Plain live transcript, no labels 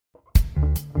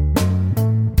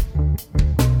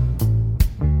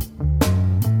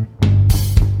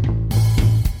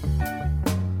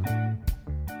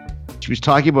she was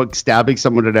talking about stabbing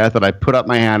someone to death, and I put up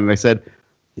my hand and I said,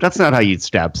 "That's not how you'd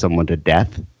stab someone to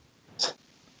death."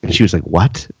 And she was like,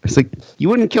 "What?" I was like, "You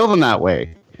wouldn't kill them that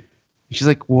way." She's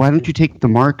like, "Why don't you take the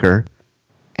marker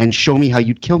and show me how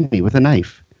you'd kill me with a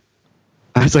knife?"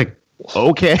 I was like,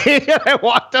 "Okay." And I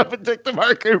walked up and took the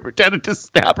marker and pretended to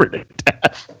stab her to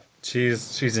death.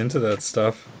 She's into that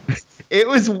stuff. It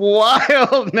was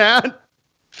wild, man.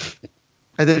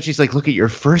 And then she's like, "Look at your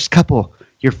first couple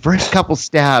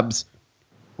stabs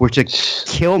were to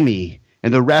kill me,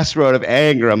 and the rest were out of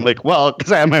anger." I'm like, "Well,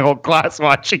 because I had my whole class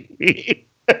watching me."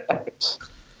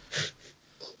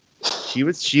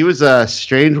 She was a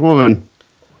strange woman.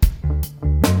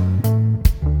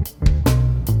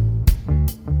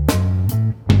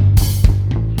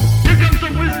 Here comes the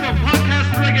Wisdom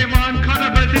Podcast Reggae Man,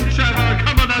 Conor Bennett and Trevor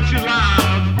coming at you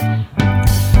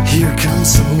loud. Here comes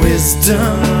some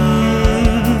wisdom,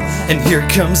 and here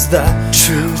comes the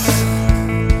truth.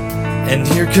 And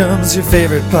here comes your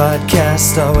favorite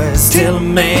podcast, always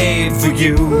tailor-made for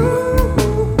you.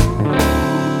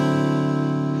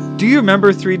 Do you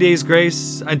remember 3 Days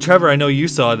Grace? And Trevor, I know you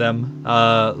saw them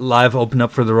live open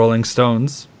up for the Rolling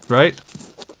Stones, right?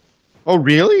 Oh,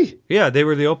 really? Yeah, they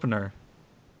were the opener.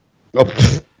 Oh,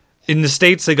 In the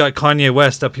States, they got Kanye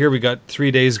West. Up here, we got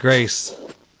 3 Days Grace.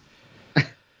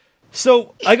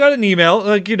 So I got an email,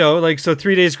 so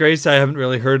 3 Days Grace, I haven't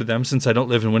really heard of them since I don't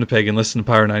live in Winnipeg and listen to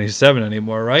Power 97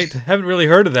 anymore, right? Haven't really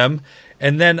heard of them.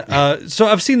 And then, so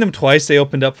I've seen them twice. They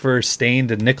opened up for Stained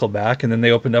and Nickelback, and then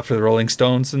they opened up for the Rolling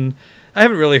Stones. And I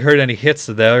haven't really heard any hits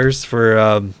of theirs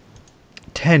for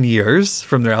 10 years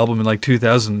from their album in like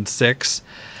 2006.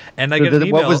 And I got an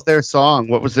email. What was their song?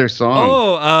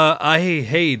 Oh, I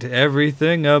hate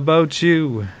everything about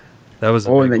you. That was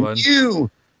a big one.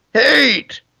 You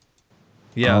hate.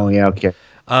 Yeah. Oh, yeah, okay.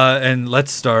 And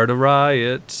let's start a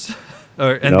riot.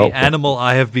 The animal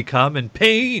I have become, and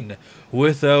pain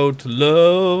without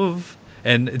love.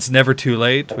 And it's never too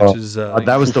late, which is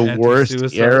that was the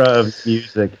worst era of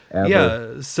music ever.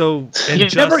 Yeah. So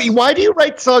why do you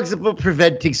write songs about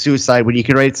preventing suicide when you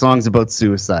can write songs about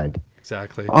suicide?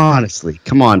 Exactly. Honestly,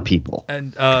 come on, people.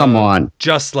 And come on.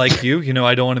 Just like you,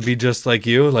 I don't want to be just like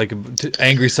you, like an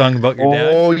angry song about your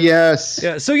dad. Oh yes.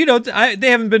 Yeah. So they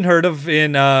haven't been heard of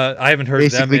in. I haven't heard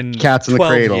Basically, of them in Cats in the 12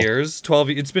 Cradle. years.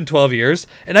 It's been 12 years,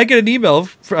 and I get an email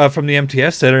from the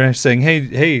MTS Center saying,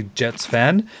 "Hey, Jets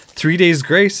fan, 3 Days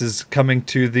Grace is coming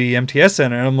to the MTS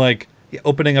Center," and I'm like,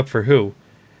 "Opening up for who?"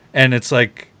 And it's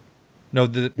like, "No,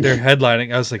 they're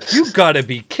headlining." I was like, "You gotta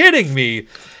be kidding me!"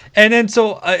 And then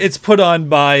so it's put on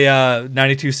by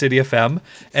 92 City FM,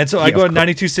 and so I go on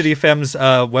 92 City FM's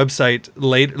website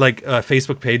later,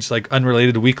 Facebook page,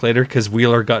 unrelated a week later, because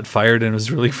Wheeler got fired and it was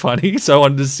really funny. So I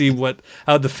wanted to see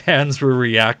how the fans were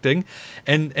reacting,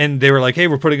 and they were like, "Hey,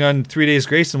 we're putting on 3 Days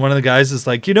Grace," and one of the guys is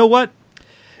like, "You know what?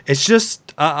 It's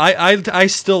just I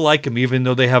still like him even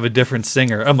though they have a different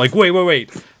singer." I'm like,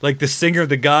 wait. Like the singer,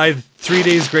 the guy, 3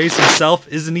 Days Grace himself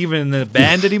isn't even in the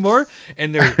band anymore,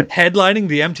 and they're headlining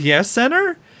the MTS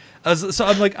Center? So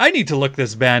I'm like, I need to look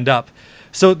this band up.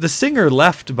 So the singer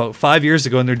left about 5 years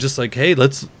ago, and they're just like, "Hey,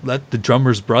 let's let the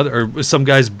drummer's brother or some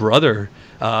guy's brother."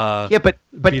 But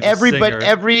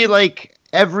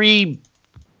every.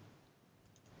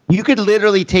 You could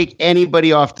literally take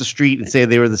anybody off the street and say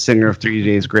they were the singer of 3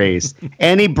 Days Grace.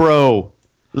 Any bro.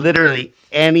 Literally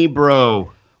any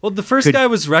bro. Well, the first guy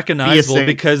was recognizable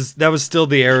because that was still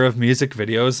the era of music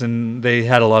videos, and they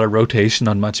had a lot of rotation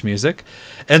on Much Music.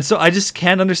 And so I just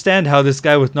can't understand how this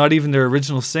guy with not even their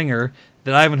original singer,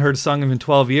 that I haven't heard a song of in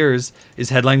 12 years, is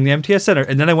headlining the MTS Center.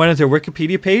 And then I went on their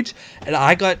Wikipedia page, and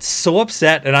I got so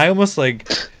upset, and I almost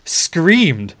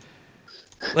screamed.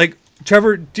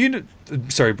 Trevor, do you know...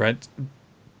 Sorry, Brent.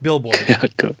 Billboard.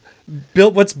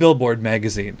 What's Billboard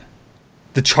magazine?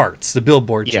 The charts, the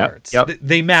Billboard charts. Yep.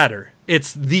 They matter.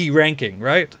 It's the ranking,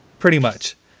 right? Pretty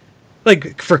much.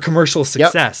 For commercial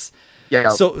success. Yep. Yeah.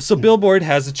 So Billboard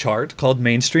has a chart called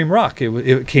Mainstream Rock.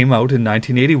 It came out in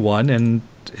 1981 and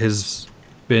has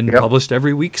been published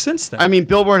every week since then. I mean,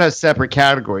 Billboard has separate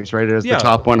categories, right? It has the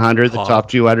top 100, the top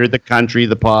 200, the country,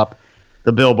 the pop.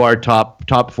 The Billboard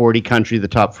top 40 country, the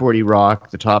top 40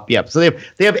 rock, the top So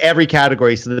they have every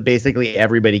category, so that basically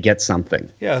everybody gets something.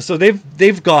 Yeah, so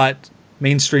they've got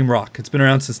mainstream rock. It's been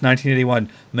around since 1981.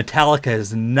 Metallica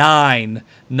has 9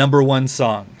 number one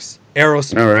songs.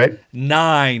 Aerosmith,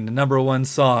 9 number one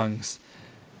songs.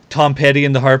 Tom Petty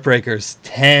and the Heartbreakers,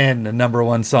 10 number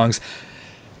one songs.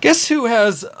 Guess who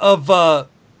has of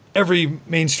every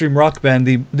mainstream rock band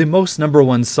the most number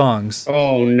one songs?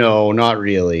 Oh no, not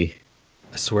really.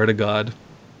 I swear to God.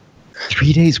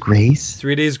 3 Days Grace?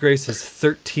 3 Days Grace has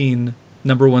 13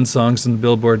 Number 1 songs in the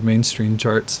Billboard mainstream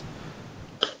charts.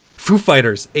 Foo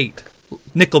Fighters, 8.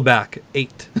 Nickelback,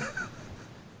 8.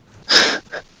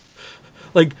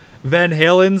 Like, Van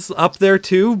Halen's up there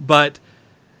too, but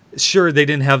sure, they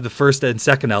didn't have the first and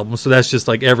second album, so that's just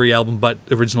like every album but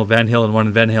original Van Halen 1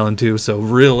 and Van Halen 2, so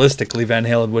realistically Van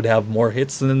Halen would have more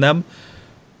hits than them.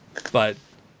 But,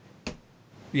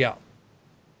 yeah.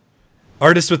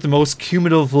 Artist with the most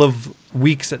cumulative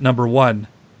weeks at number 1.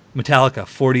 Metallica,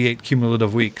 48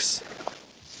 cumulative weeks.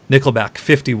 Nickelback,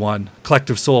 51.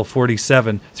 Collective Soul,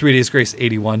 47. 3 Days Grace,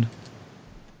 81.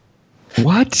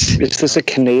 What? Is this a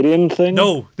Canadian thing?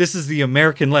 No, this is the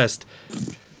American list.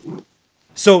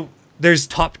 So there's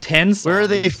top 10 songs. Where are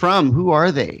they from? Who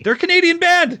are they? They're a Canadian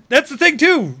band. That's the thing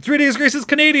too. 3 Days Grace is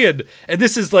Canadian, and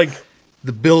this is like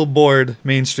the Billboard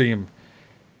mainstream.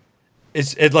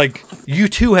 It's like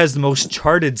U2 has the most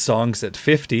charted songs at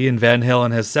 50, and Van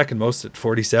Halen has second most at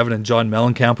 47, and John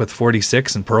Mellencamp with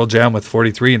 46, and Pearl Jam with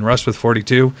 43, and Rush with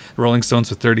 42, Rolling Stones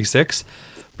with 36.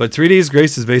 But 3 Days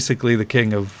Grace is basically the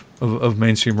king of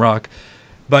mainstream rock.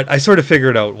 But I sort of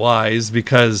figured out why, is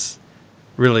because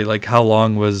really, like, how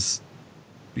long was,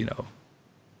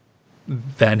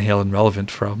 Van Halen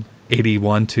relevant from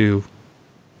 81 to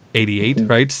 88,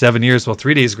 right? 7 years. Well,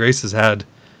 3 Days Grace has had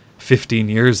 15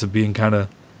 years of being kind of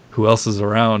who else is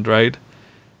around, right?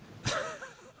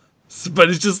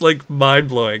 But it's just like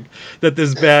mind-blowing that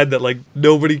this band that like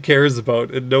nobody cares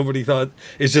about and nobody thought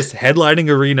is just headlining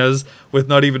arenas with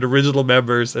not even original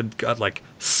members and got like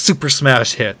super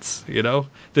smash hits,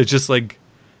 They're just like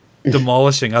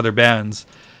demolishing other bands.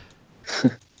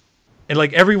 And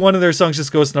like every one of their songs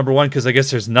just goes to number 1 because I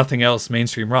guess there's nothing else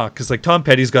mainstream rock. Because like Tom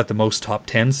Petty's got the most top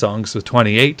 10 songs with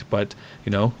 28, but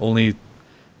only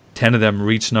 10 of them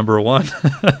reach number 1.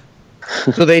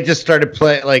 So they just started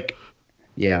playing like,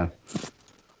 yeah.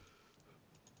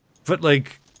 But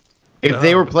like, if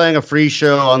they were playing a free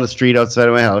show on the street outside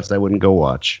of my house, I wouldn't go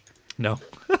watch. No.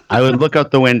 I would look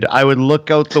out the window.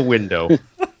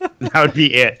 That would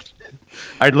be it.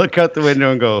 I'd look out the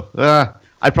window and go,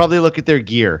 I'd probably look at their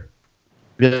gear.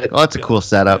 Be like, oh, that's a cool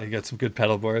setup. You got some good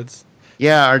pedal boards.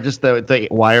 Yeah, or just the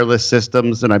wireless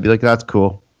systems, and I'd be like, that's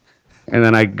cool. And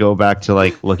then I'd go back to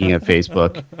like looking at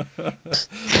Facebook.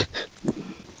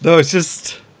 No,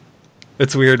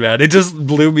 it's weird, man. It just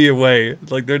blew me away.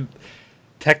 Like they're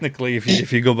technically,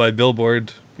 if you go by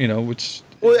Billboard, which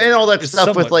and all that is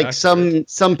stuff with like accurate.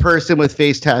 some person with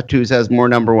face tattoos has more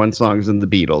number 1 songs than the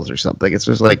Beatles or something. It's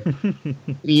just like,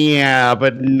 yeah,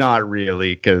 but not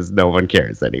really because no one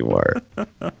cares anymore.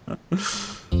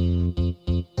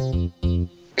 Can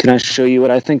I show you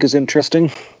what I think is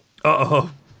interesting?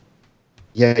 Uh-oh.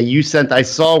 Yeah, I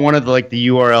saw one of the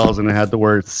URLs and it had the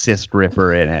word cyst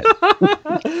ripper in it.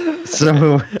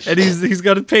 So, and he's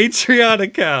got a Patreon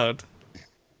account.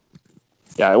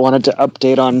 Yeah, I wanted to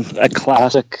update on a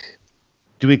classic.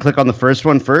 do we click on the first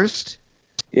one first?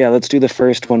 Yeah, let's do the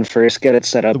first one first. Get it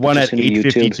set up. The one at just into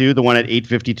 852. The one at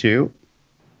 852.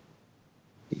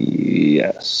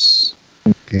 Yes.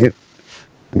 Okay.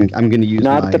 I'm going to use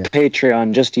Not the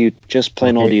Patreon, just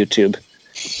plain old YouTube.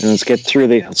 And let's get through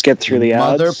the ads.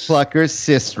 Mother Plucker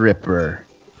Cyst Ripper.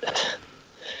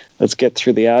 Let's get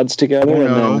through the ads together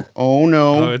and then Oh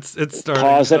no. Oh, it's starting.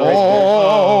 Pause it right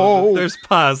Oh, there's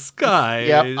pause, guys.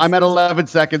 Yeah, I'm at 11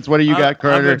 seconds. What do you got,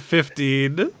 Carter? I'm at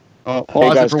 15. Oh, Hey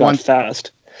pause it guys, for got one.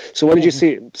 fast. So what did you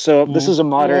see? So this is a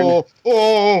modern.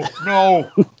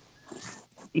 No.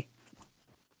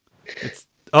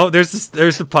 Oh, there's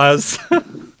the pause.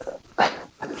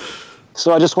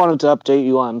 So I just wanted to update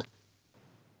you on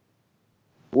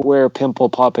where pimple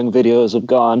popping videos have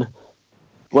gone.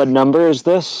 What number is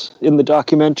this in the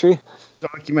documentary?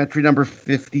 Documentary number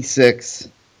 56.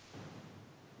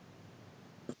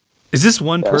 Is this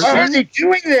one Why are person? they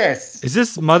doing this? Is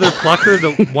this Mother Plucker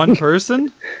the one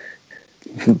person?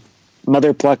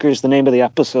 Mother Plucker is the name of the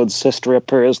episode. Cyst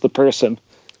Ripper is the person.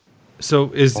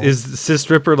 So is Cyst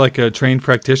Ripper like a trained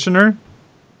practitioner?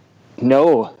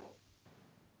 No.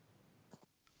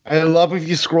 I love if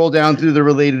you scroll down through the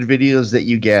related videos that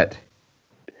you get.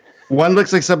 One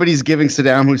looks like somebody's giving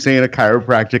Saddam Hussein a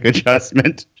chiropractic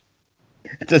adjustment.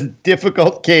 It's a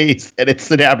difficult case, and it's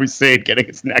Saddam Hussein getting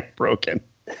his neck broken,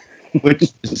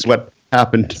 which is what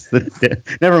happened.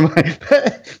 Never mind.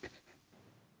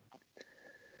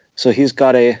 So he's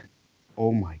got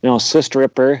Oh my! Cyst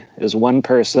Ripper is one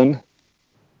person.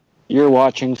 You're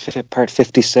watching part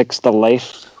 56, The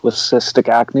Life with Cystic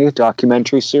Acne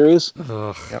documentary series.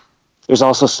 Ugh. Yep. There's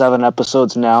also 7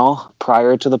 episodes now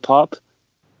prior to the pop.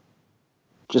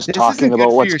 Just This talking isn't about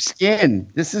good for what's your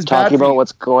skin. This is talking bad for about you.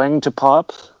 what's going to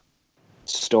pop.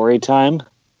 Story time,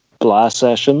 blast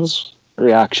sessions,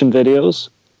 reaction videos,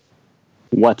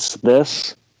 what's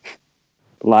this,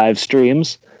 live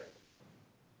streams.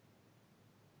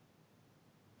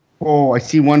 Oh, I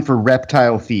see one for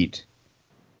reptile feet.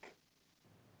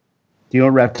 Do you know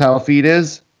what reptile feet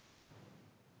is?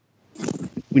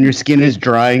 When your skin is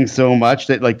drying so much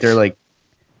that like they're like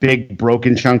big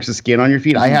broken chunks of skin on your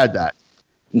feet. I had that.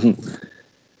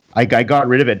 I got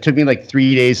rid of it. It took me like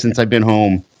 3 days since I've been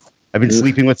home. I've been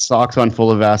sleeping with socks on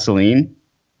full of Vaseline.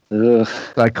 Ugh.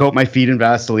 So I coat my feet in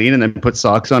Vaseline and then put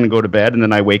socks on and go to bed, and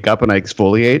then I wake up and I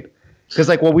exfoliate. Because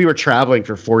like, well, we were traveling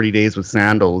for 40 days with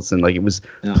sandals, and like it was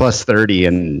plus 30,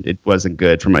 and it wasn't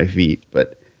good for my feet.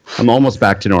 But I'm almost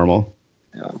back to normal.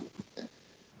 Yeah.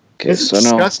 Okay, It's so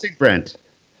disgusting, Brent.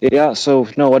 Yeah, so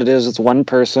no, what it is, it's one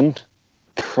person,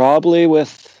 probably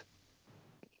with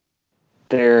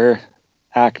their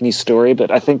acne story,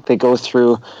 but I think they go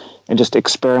through and just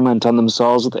experiment on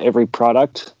themselves with every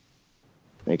product.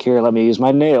 Like, here, let me use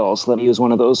my nails. Let me use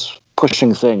one of those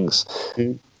pushing things.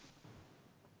 Mhm.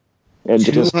 And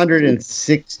you just,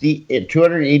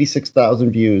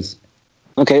 286,000 views.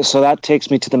 okay, so that takes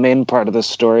me to the main part of this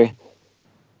story.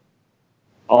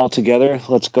 Altogether,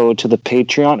 let's go to the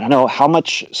Patreon. I know how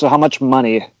much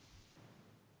money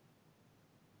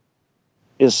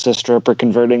is Sister Ripper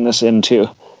converting this into?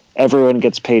 Everyone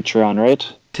gets Patreon, right?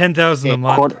 10,000 a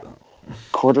month.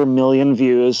 Quarter million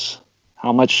views.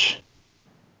 How much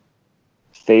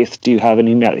faith do you have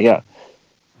in net? Yeah.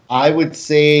 I would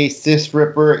say Sis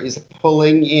Ripper is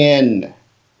pulling in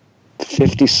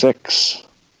 56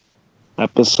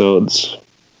 episodes.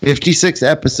 56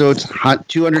 episodes,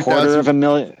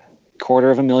 200,000 quarter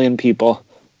of a million people.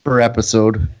 per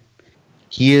episode.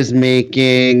 He is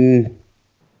making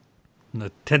No,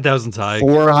 10,000's high.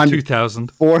 400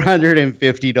 2,000.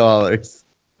 $450.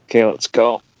 Okay, let's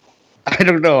go. I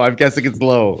don't know. I'm guessing it's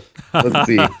low. Let's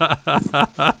see.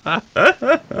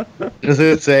 Does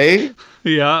it say?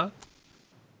 Yeah.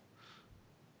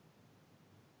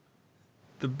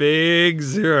 The big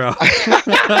zero.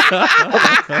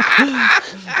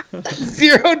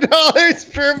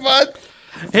 $0 per month.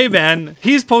 Hey man,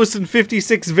 he's posting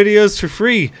 56 videos for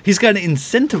free. He's got to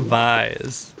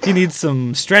incentivize. He needs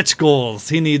some stretch goals.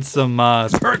 He needs some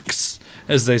perks,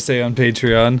 as they say on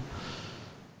Patreon.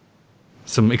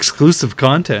 Some exclusive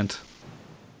content.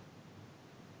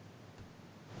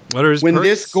 What are his When perks?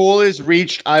 this goal is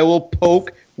reached, I will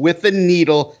poke with a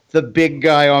needle the big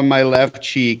guy on my left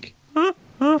cheek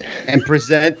and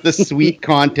present the sweet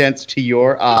contents to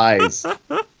your eyes.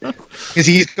 Because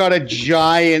he's got a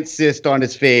giant cyst on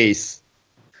his face.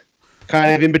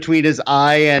 Kind of in between his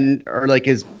eye or like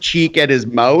his cheek and his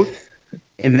mouth.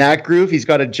 In that groove, he's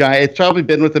got a giant... It's probably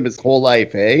been with him his whole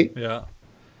life, eh? Yeah.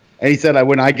 And he said,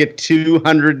 when I get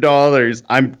 $200,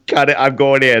 I'm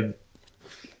going in.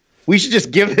 We should just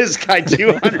give this guy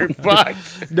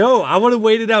 $200. No, I want to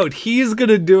wait it out. He's going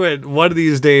to do it one of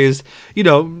these days. You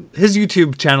know, his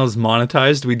YouTube channel is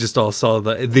monetized. We just all saw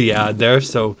the ad there.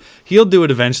 So he'll do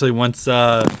it eventually once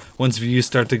views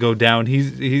start to go down.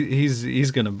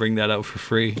 He's going to bring that out for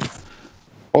free.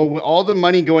 Oh, all the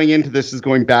money going into this is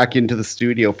going back into the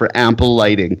studio for ample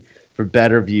lighting, for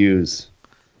better views.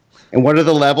 And what are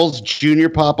the levels? Junior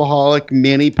Popaholic,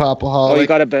 Mini Popaholic. Oh, you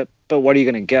got a bit, but what are you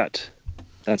going to get?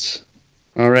 That's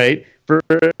all right. For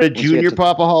a Junior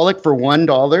Popaholic for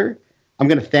 $1, I'm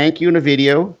going to thank you in a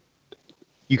video.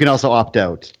 You can also opt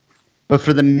out. But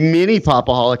for the Mini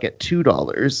Popaholic at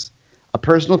 $2, a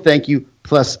personal thank you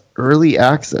plus early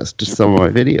access to some of my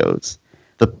videos.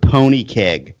 The Pony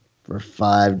Keg for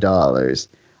 $5.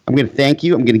 I'm going to thank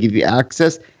you. I'm going to give you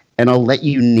access, and I'll let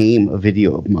you name a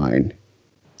video of mine.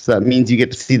 So that means you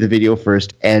get to see the video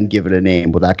first and give it a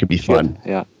name. Well, that could be fun.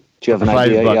 Yeah. Do you have an For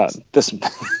idea? $5. Yeah. This.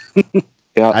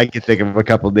 Yeah. I can think of a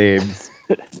couple names.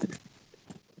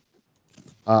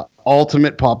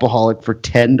 Ultimate Popaholic for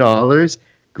 $10.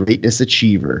 Greatness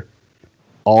Achiever.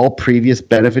 All previous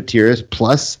benefit tiers.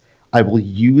 Plus, I will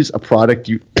use a product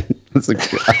you... It's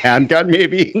like a handgun,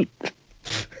 maybe?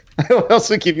 I will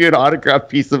also give you an autographed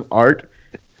piece of art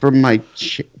from my...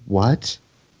 What?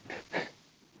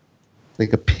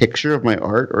 Like a picture of my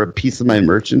art or a piece of my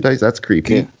merchandise? That's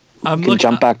creepy. Okay. I'm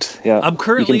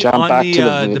currently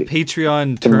on the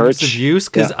Patreon terms of use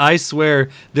because I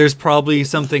swear there's probably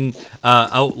something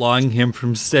outlawing him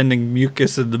from sending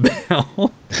mucus in the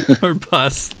mail or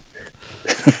pus.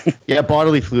 Yeah,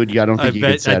 bodily fluid. I don't think you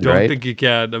can send, I don't right? think you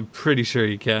can. I'm pretty sure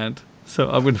you can't.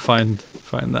 So I'm gonna find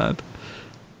that.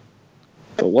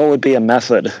 But what would be a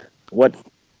method? What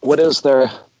is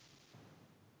there?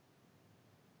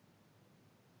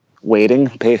 Waiting,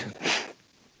 pay.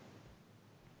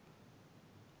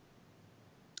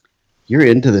 You're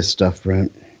into this stuff,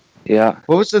 Brent. Yeah.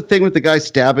 What was the thing with the guy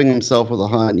stabbing himself with a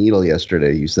hot needle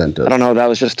yesterday you sent us? I don't know. That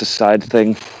was just a side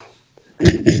thing.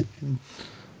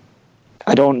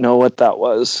 I don't know what that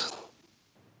was.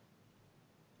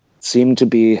 It seemed to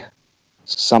be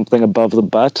something above the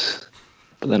butt,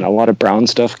 but then a lot of brown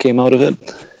stuff came out of it.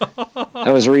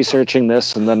 I was researching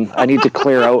this, and then I need to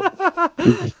clear out.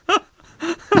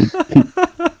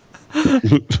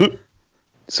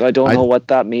 So I don't know what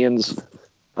that means.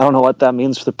 I don't know what that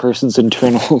means for the person's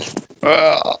internal.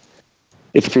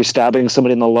 If you're stabbing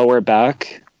somebody in the lower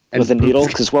back with a needle,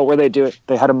 because what were they doing?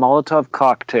 They had a Molotov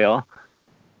cocktail.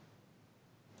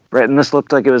 Right, and this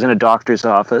looked like it was in a doctor's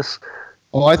office.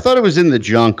 Oh, I thought it was in the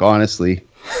junk, honestly.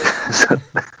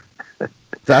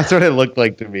 That's what it looked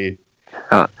like to me.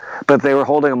 But they were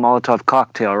holding a Molotov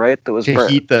cocktail, right? That was to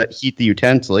heat the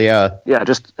utensil, yeah. Yeah,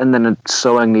 just and then a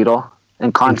sewing needle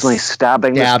and constantly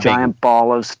stabbing this giant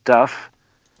ball of stuff,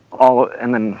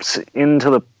 and then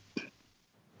into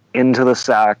the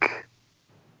sack,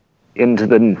 into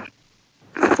the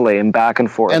flame, back and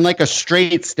forth, and like a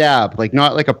straight stab, like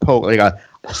not like a poke, like a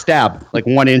stab, like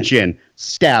 1 inch in,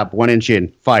 stab 1 inch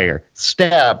in, fire,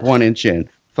 stab 1 inch in,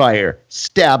 fire,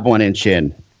 stab 1 inch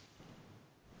in.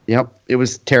 Yep, it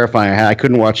was terrifying. I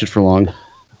couldn't watch it for long.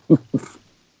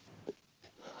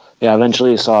 Yeah,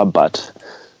 eventually you saw a butt.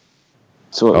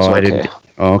 So it was okay. I didn't.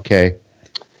 Oh, okay.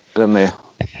 Then they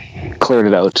cleared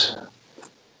it out.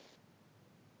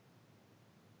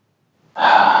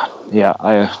 Yeah,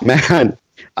 I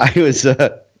was.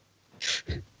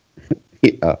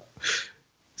 Yeah.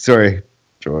 Sorry,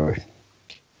 Joy.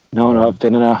 No, I've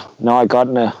been in a. No, I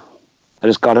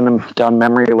just got in down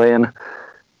memory lane.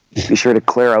 Be sure to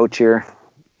clear out your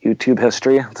YouTube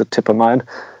history. It's a tip of mine.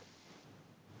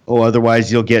 Oh,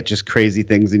 otherwise you'll get just crazy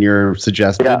things in your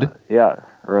suggested. Yeah.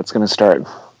 Or it's going to start.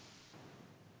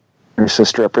 Your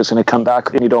sister is going to come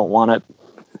back and you don't want it.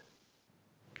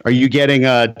 Are you getting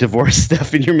divorce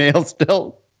stuff in your mail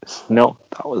still? No,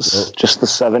 that was just the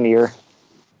 7-year.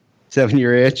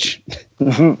 7-year itch.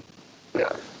 Mm-hmm.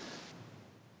 Yeah.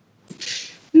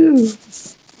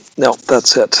 No,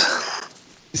 that's it.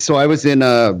 So I was in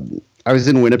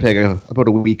Winnipeg about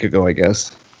a week ago, I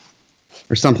guess,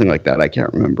 or something like that. I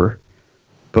can't remember,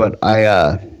 but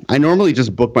I normally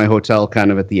just book my hotel kind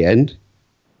of at the end,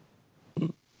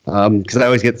 because I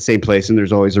always get the same place and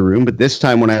there's always a room. But this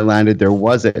time when I landed, there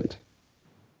wasn't.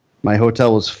 My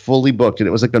hotel was fully booked, and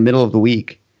it was like the middle of the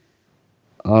week.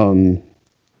 So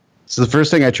the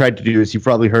first thing I tried to do is, you've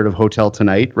probably heard of Hotel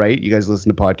Tonight, right? You guys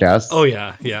listen to podcasts. Oh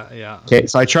yeah. Okay,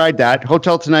 so I tried that.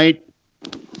 Hotel Tonight.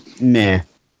 Meh.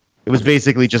 It was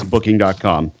basically just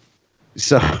booking.com.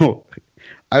 So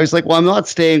I was like, well, I'm not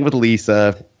staying with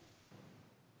Lisa.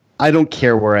 I don't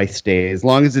care where I stay. As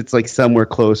long as it's like somewhere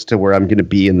close to where I'm going to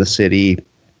be in the city,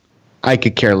 I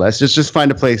could care less. Just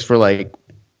find a place for like,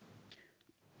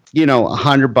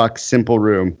 $100 simple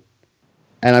room.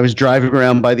 And I was driving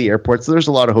around by the airport. So there's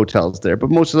a lot of hotels there, but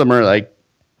most of them are like,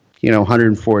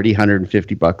 $140,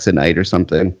 $150 a night or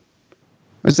something.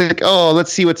 I was like, oh,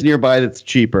 let's see what's nearby that's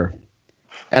cheaper.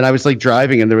 And I was like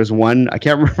driving, and there was one, I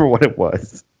can't remember what it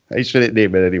was. I shouldn't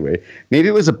name it anyway. Maybe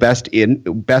it was a Best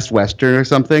Western or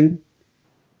something.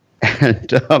 And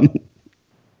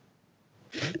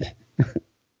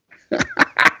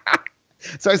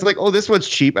so I was like, oh, this one's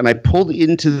cheap. And I pulled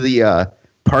into the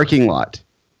parking lot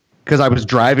because I was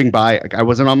driving by. I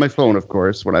wasn't on my phone, of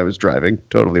course, when I was driving.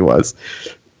 Totally was.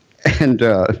 And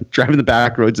driving the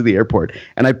back roads of the airport.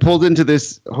 And I pulled into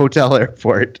this hotel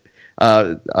airport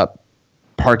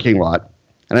parking lot.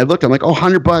 And I looked, I'm like, oh,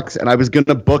 $100. And I was going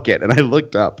to book it. And I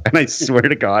looked up, and I swear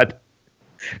to God,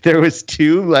 there was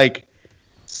two like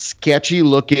sketchy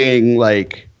looking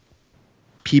like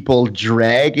people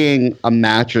dragging a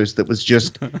mattress that was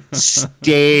just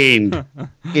stained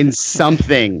in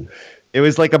something. It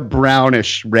was like a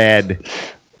brownish red.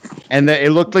 And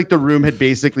it looked like the room had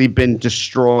basically been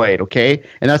destroyed, okay?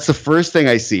 And that's the first thing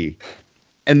I see.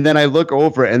 And then I look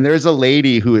over, and there's a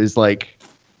lady who is like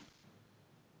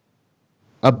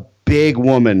a big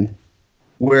woman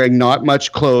wearing not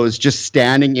much clothes, just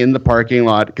standing in the parking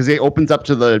lot, because it opens up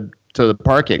to the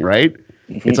parking, right?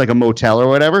 Mm-hmm. It's like a motel or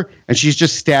whatever. And she's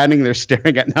just standing there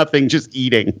staring at nothing, just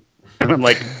eating. And I'm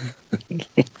like,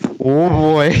 oh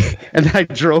boy. And I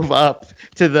drove up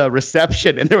to the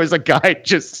reception, and there was a guy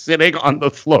just sitting on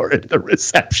the floor in the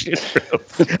reception room.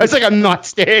 I was like, I'm not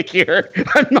staying here.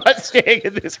 I'm not staying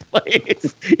in this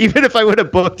place. Even if I would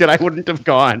have booked it, I wouldn't have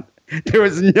gone. There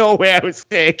was no way I was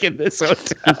staying in this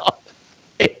hotel.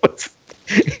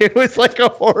 It was like a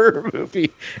horror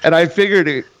movie. And I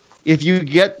figured if you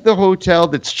get the hotel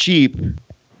that's cheap,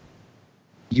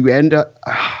 you end up...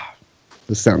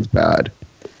 this sounds bad.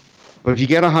 But if you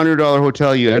get $100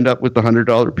 hotel, you end up with the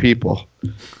 $100 people.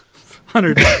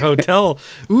 $100 hotel.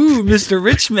 Ooh, Mr.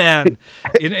 Rich Man.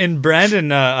 In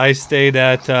Brandon, I stayed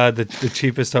at the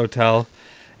cheapest hotel,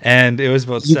 and it was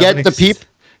about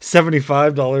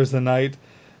 $75 a night.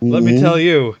 Let me tell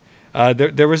you,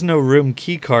 there was no room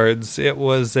key cards. It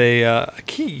was a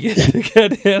key to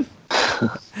get in.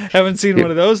 Haven't seen one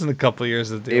of those in a couple of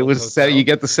years. It was you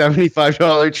get the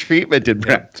 $75 treatment in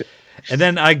Brampton. And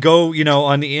then I go,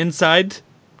 on the inside,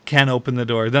 can't open the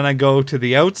door. Then I go to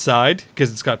the outside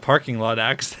because it's got parking lot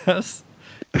access.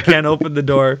 Can't open the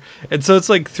door. And so it's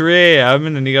like 3 a.m.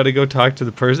 and then you got to go talk to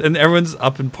the person. And everyone's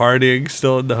up and partying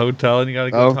still in the hotel. And you got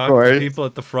to go talk to the people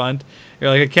at the front.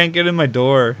 You're like, I can't get in my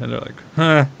door. And they're like,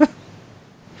 huh.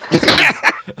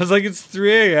 I was like, it's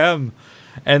 3 a.m.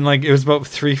 And like it was about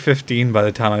 3:15 by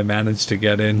the time I managed to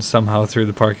get in somehow through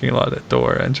the parking lot at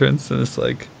door entrance. And it's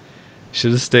like,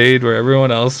 should have stayed where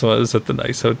everyone else was at the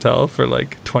nice hotel for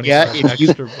like 20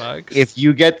 extra bucks. If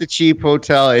you get the cheap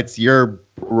hotel, it's your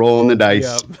rolling the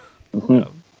dice.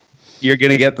 Yep. You're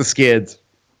going to get the skids.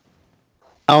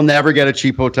 I'll never get a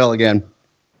cheap hotel again.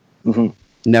 Mm-hmm.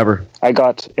 Never. I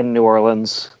got in New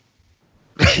Orleans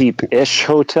cheap-ish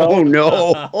hotel. Oh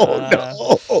no.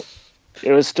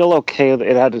 It was still okay.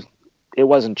 It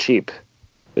wasn't cheap.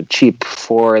 But cheap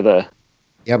for the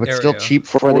but area. Still cheap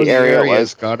for the area. It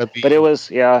was gotta be. But it was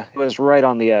right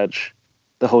on the edge.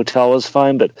 The hotel was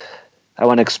fine, but I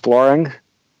went exploring,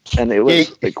 and it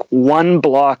was like 1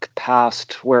 block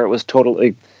past where it was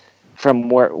totally from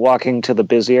where walking to the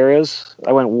busy areas.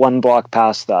 I went 1 block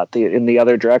past that in the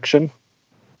other direction,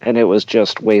 and it was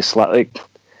just wasteland, like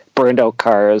burned out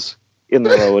cars in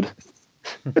the road.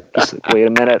 Just like, wait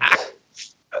a minute.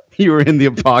 You were in the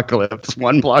apocalypse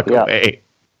 1 block away.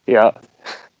 Yeah.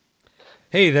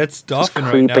 Hey, that's Dauphin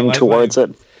right now. Creeping towards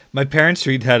it. My parents'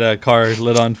 street had a car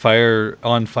lit on fire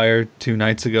 2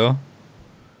 nights ago.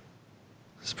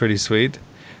 It's pretty sweet.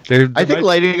 I think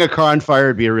lighting a car on fire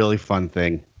would be a really fun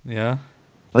thing. Yeah.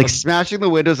 Like smashing the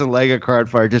windows and lighting a car on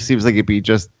fire just seems like it'd be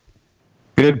just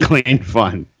good, clean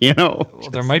fun, Well,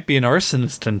 there might be an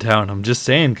arsonist in town. I'm just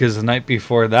saying, because the night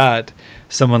before that,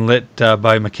 someone lit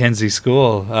by Mackenzie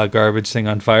School a garbage thing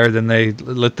on fire. Then they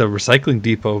lit the recycling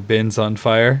depot bins on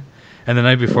fire. And the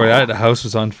night before that, a house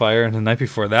was on fire. And the night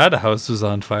before that, a house was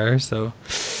on fire. So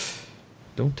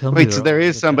don't tell me. Wait, so there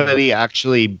is somebody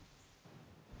actually...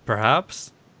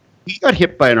 Perhaps? We got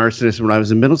hit by an arsonist when I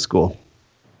was in middle school.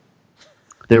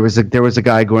 There was a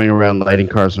guy going around lighting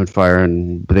cars on fire,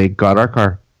 and they got our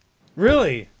car.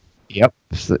 Really? Yep.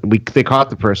 So they caught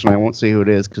the person. I won't say who it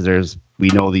is because we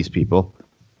know these people.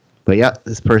 But yeah,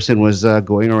 this person was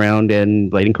going around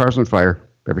and lighting cars on fire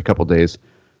every couple days.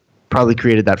 Probably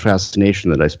created that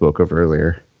fascination that I spoke of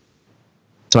earlier.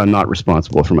 So I'm not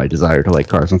responsible for my desire to light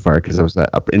cars on fire because I was that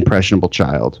impressionable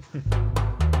child.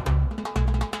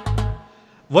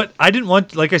 What I didn't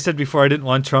want, like I said before, I didn't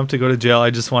want Trump to go to jail. I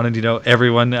just wanted,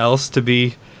 everyone else to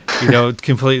be,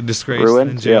 completely disgraced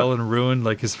ruined, in jail and ruined,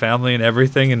 like his family and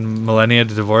everything, and Melania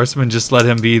to divorce him and just let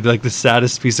him be like the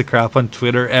saddest piece of crap on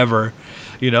Twitter ever,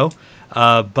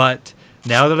 But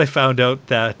now that I found out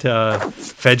that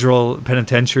federal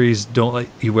penitentiaries don't let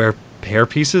you wear hair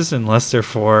pieces unless they're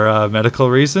for medical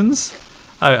reasons,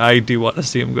 I do want to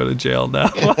see him go to jail now.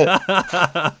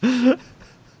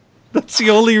 That's the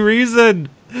only reason.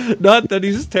 Not that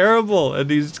he's terrible and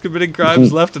he's committing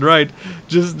crimes left and right.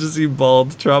 Just to see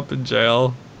bald Trump in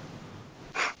jail.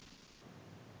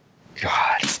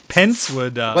 God. Pence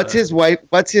would... What's his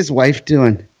wife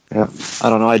doing? Yeah, I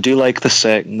don't know. I do like the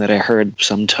saying that I heard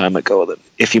some time ago that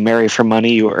if you marry for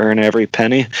money, you earn every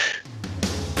penny.